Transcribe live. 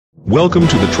Welcome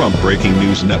to the Trump Breaking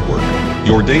News Network,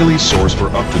 your daily source for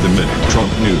up-to-the-minute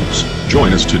Trump news.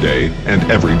 Join us today and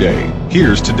every day.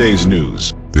 Here's today's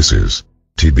news. This is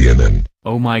TBNN.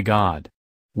 Oh my God.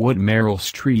 What Meryl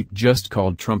Streep just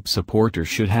called Trump supporters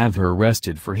should have her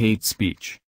arrested for hate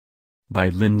speech. By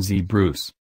Lindsay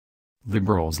Bruce.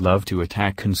 Liberals love to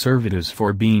attack conservatives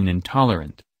for being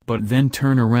intolerant, but then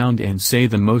turn around and say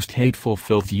the most hateful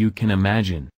filth you can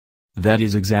imagine. That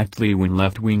is exactly what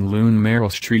left-wing loon Meryl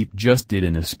Streep just did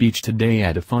in a speech today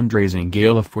at a fundraising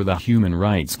gala for the Human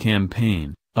Rights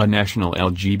Campaign, a national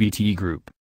LGBT group.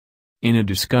 In a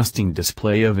disgusting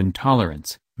display of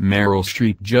intolerance, Meryl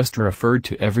Streep just referred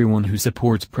to everyone who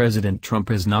supports President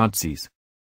Trump as Nazis.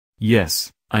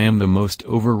 "Yes, I am the most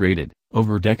overrated,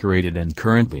 overdecorated and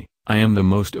currently, I am the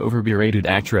most over-berated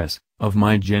actress of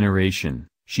my generation,"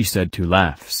 she said to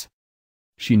Laughs.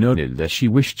 She noted that she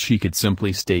wished she could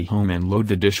simply stay home and load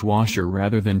the dishwasher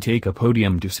rather than take a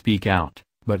podium to speak out,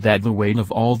 but that the weight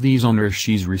of all these honors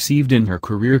she's received in her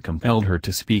career compelled her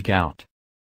to speak out.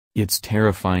 "It's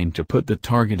terrifying to put the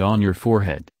target on your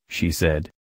forehead," she said.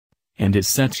 "And it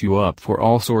sets you up for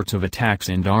all sorts of attacks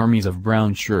and armies of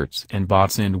brown shirts and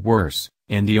bots and worse,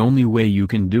 and the only way you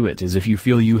can do it is if you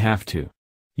feel you have to.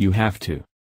 You have to.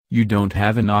 You don't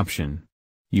have an option.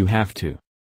 You have to."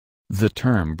 The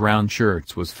term brown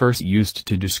shirts was first used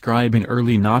to describe an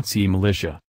early Nazi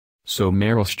militia. So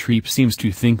Meryl Streep seems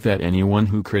to think that anyone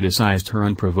who criticized her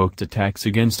unprovoked attacks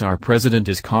against our president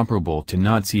is comparable to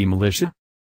Nazi militia?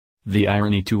 The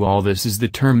irony to all this is the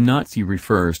term Nazi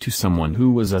refers to someone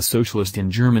who was a socialist in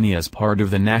Germany as part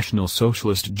of the National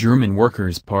Socialist German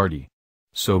Workers' Party.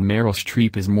 So Meryl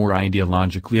Streep is more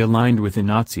ideologically aligned with a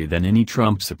Nazi than any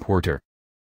Trump supporter.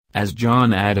 As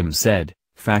John Adams said,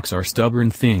 facts are stubborn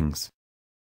things.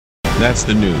 That's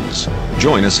the news.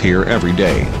 Join us here every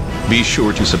day. Be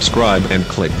sure to subscribe and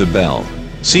click the bell.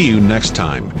 See you next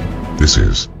time. This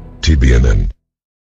is TBNN.